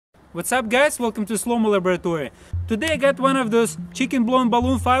What's up guys, welcome to Slow Mo Laboratory. Today I got one of those chicken blown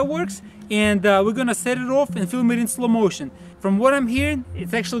balloon fireworks and we're gonna set it off and film it in slow motion. From what I'm hearing,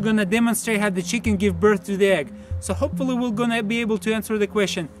 it's actually gonna demonstrate how the chicken give birth to the egg. So hopefully we're gonna be able to answer the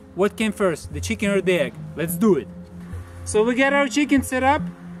question, what came first, the chicken or the egg? Let's do it. So we got our chicken set up.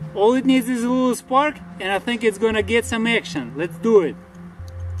 All it needs is a little spark and I think it's gonna get some action. Let's do it.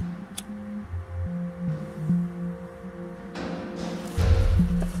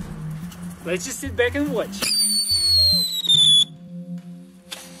 Let's just sit back and watch.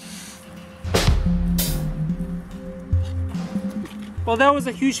 Well, that was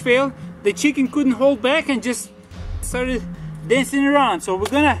a huge fail. The chicken couldn't hold back and just started dancing around. So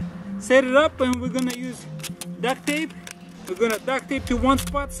we're gonna set it up and we're gonna use duct tape. We're gonna duct tape to one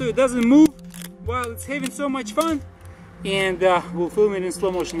spot so it doesn't move while it's having so much fun. And we'll film it in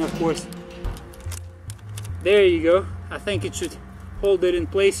slow motion, of course. There you go. I think it should hold it in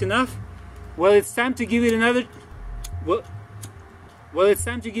place enough. Well, it's time to give it another. Well, it's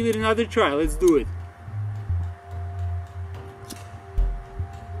time to give it another try. Let's do it.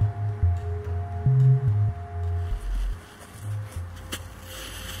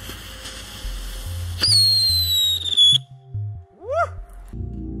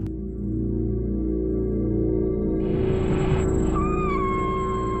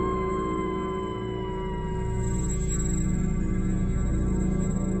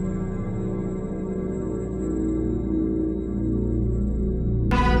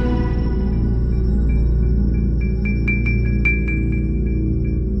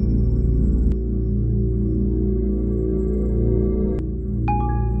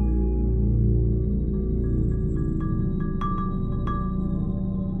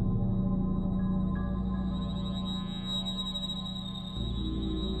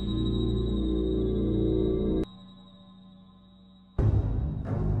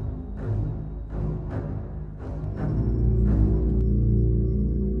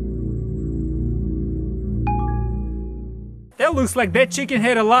 That looks like that chicken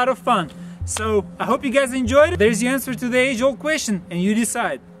had a lot of fun. So I hope you guys enjoyed it. There's the answer to the age-old question and you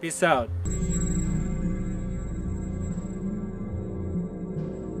decide. Peace out.